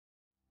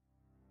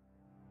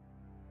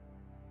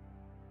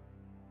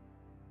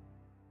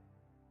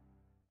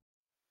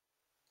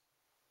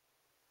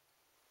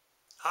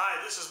Hi,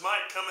 this is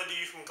Mike coming to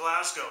you from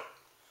Glasgow.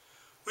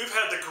 We've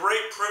had the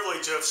great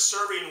privilege of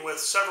serving with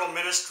several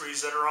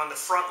ministries that are on the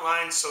front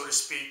line, so to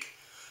speak,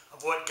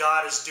 of what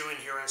God is doing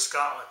here in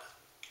Scotland.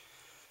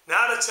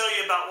 Now to tell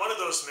you about one of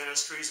those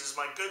ministries is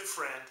my good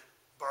friend,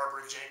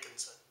 Barbara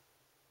Jenkinson.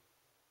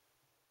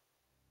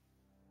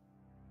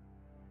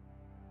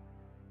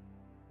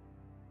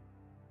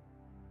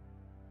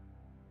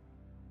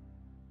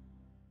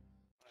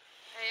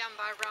 Hey, I'm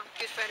Barbara,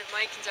 good friend of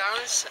Mike and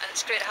Darla's, and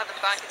it's great to have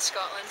them back in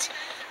Scotland.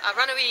 I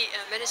run a wee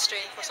ministry,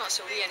 well it's not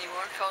so wee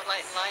anymore, called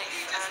Light and Life,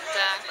 and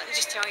let me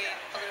just tell you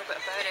a little bit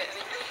about it. I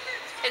mean,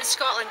 in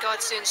Scotland,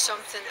 God's doing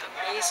something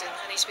amazing,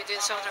 and He's been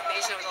doing something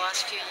amazing over the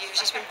last few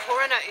years. He's been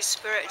pouring out His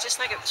Spirit,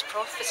 just like it was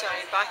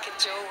prophesied back in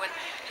Joel, and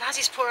as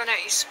He's pouring out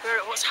His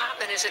Spirit, what's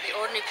happening is that the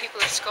ordinary people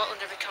of Scotland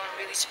are becoming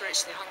really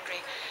spiritually hungry.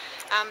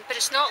 But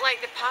it's not like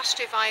the past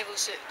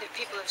revivals that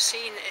people have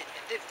seen.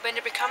 When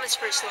they're becoming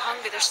spiritually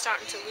hungry, they're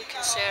starting to look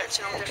and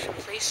search in all different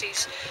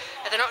places.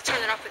 They're not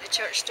turning up at the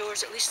church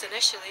doors, at least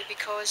initially,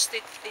 because they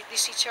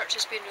see church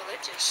as being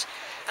religious.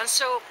 And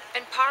so,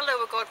 in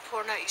parallel with God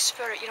pouring out His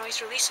Spirit,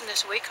 He's releasing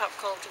this wake-up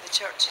call to the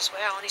church as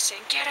well. And He's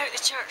saying, get out of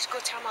the church, go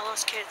tell my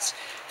lost kids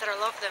that I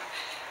love them.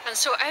 And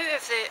so out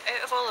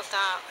of all of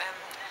that,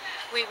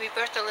 we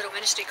birthed a little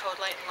ministry called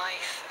Light and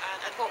Life,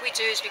 and what we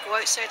do is we go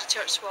outside the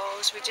church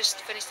walls. We just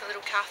finished a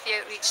little cafe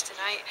outreach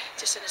tonight,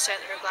 just in the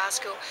centre of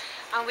Glasgow,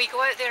 and we go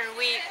out there and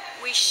we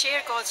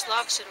share God's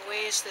loves in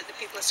ways that the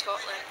people of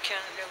Scotland can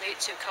relate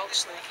to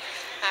culturally.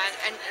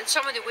 And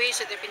some of the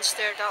ways that they've been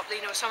stirred up,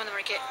 some of them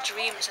are getting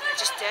dreams and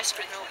they're just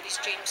desperate to know what these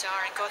dreams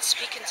are, and God's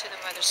speaking to them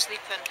while they're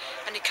sleeping,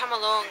 and they come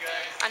along,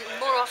 and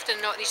more often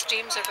than not these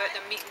dreams are about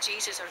them meeting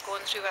Jesus, or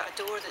going through a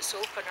door that's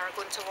open, or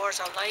going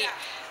towards a light.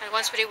 And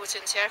once we're able to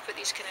interpret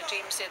these kind of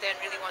dreams, they then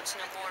really want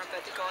to know more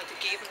about the God that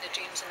gave them the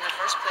dreams in the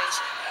first place.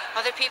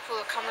 Other people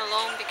are coming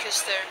along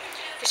because they're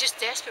just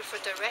desperate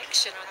for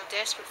direction, or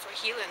they're desperate for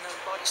healing of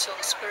body, soul,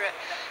 spirit,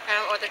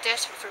 or they're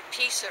desperate for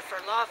peace or for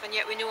love, and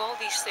yet we know all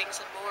these things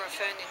and more are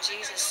found in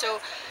Jesus.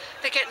 So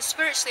they're getting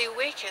spiritually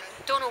awakened,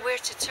 don't know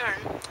where to turn,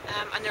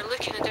 and they're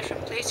looking in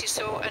different places.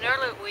 So in our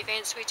little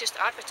events we just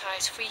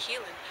advertise free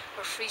healing,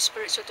 or free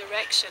spiritual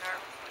direction, or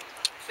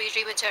free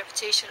dream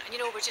interpretation, and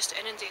we're just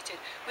inundated.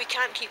 We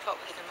can't keep up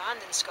with the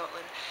demand in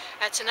Scotland.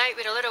 Tonight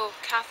we had a little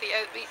cafe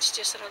outreach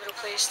just in a little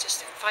place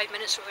just 5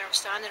 minutes from where I'm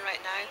standing right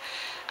now,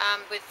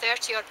 with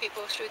 30 odd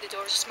people through the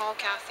doors, a small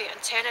cafe,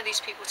 and 10 of these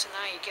people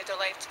tonight give their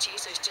life to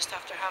Jesus just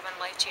after having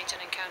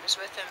life-changing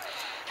encounters with Him.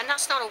 And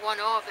that's not a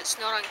one-off,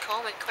 it's not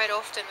uncommon. Quite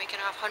often we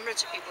can have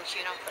hundreds of people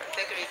queuing up at our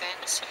bigger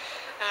events.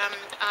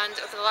 And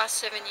over the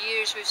last 7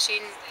 years we've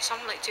seen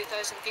something like 2,000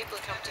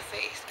 people come to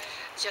faith,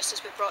 just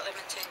as we brought them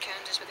into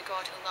encounters with the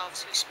God who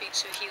loves, who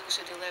speaks, who heals,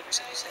 who delivers,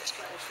 and who sets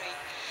people free.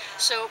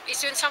 So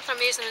He's doing something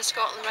amazing in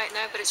Scotland right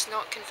now, but it's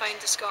not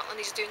confined to Scotland.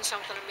 He's doing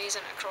something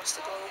amazing across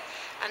the globe.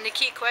 And the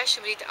key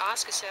question we need to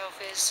ask ourselves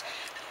is,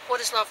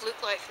 what does love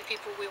look like for the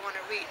people we want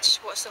to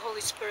reach? What's the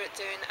Holy Spirit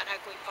doing, and how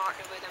can we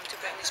partner with Him to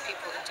bring these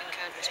people into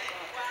encounters with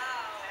God?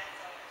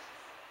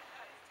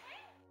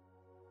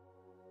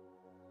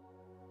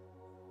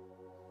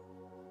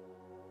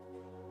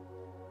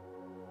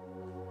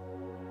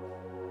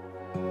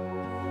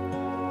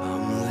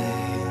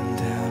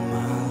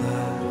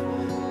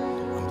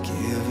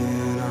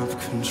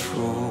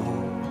 Control,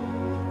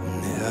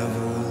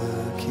 never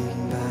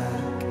looking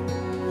back.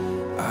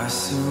 I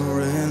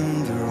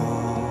surrender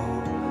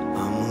all.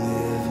 I'm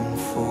living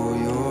for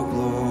Your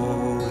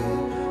glory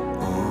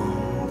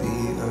on the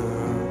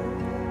earth.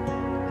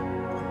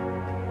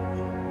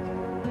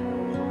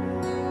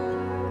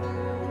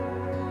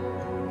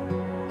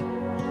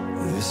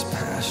 This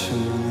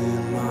passion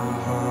in my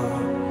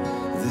heart,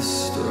 this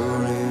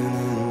stirring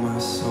in my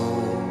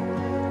soul,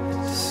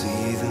 to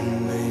see the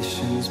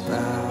nations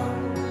bow,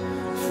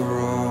 for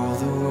all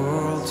the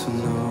world to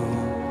know,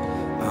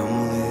 I'm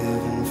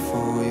living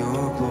for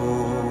Your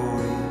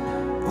glory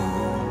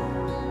on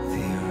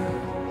the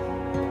earth.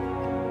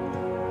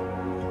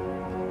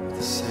 For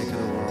the sake of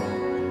the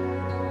world,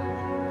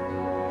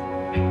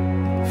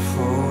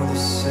 for the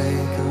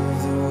sake of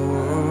the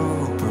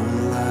world, burn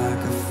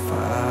like a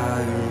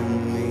fire in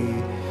me,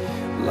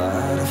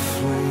 light a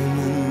flame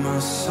in my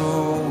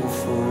soul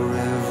for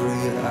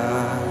every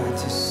eye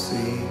to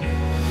see.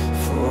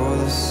 For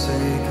the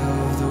sake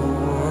of the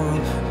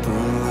world,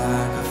 burn like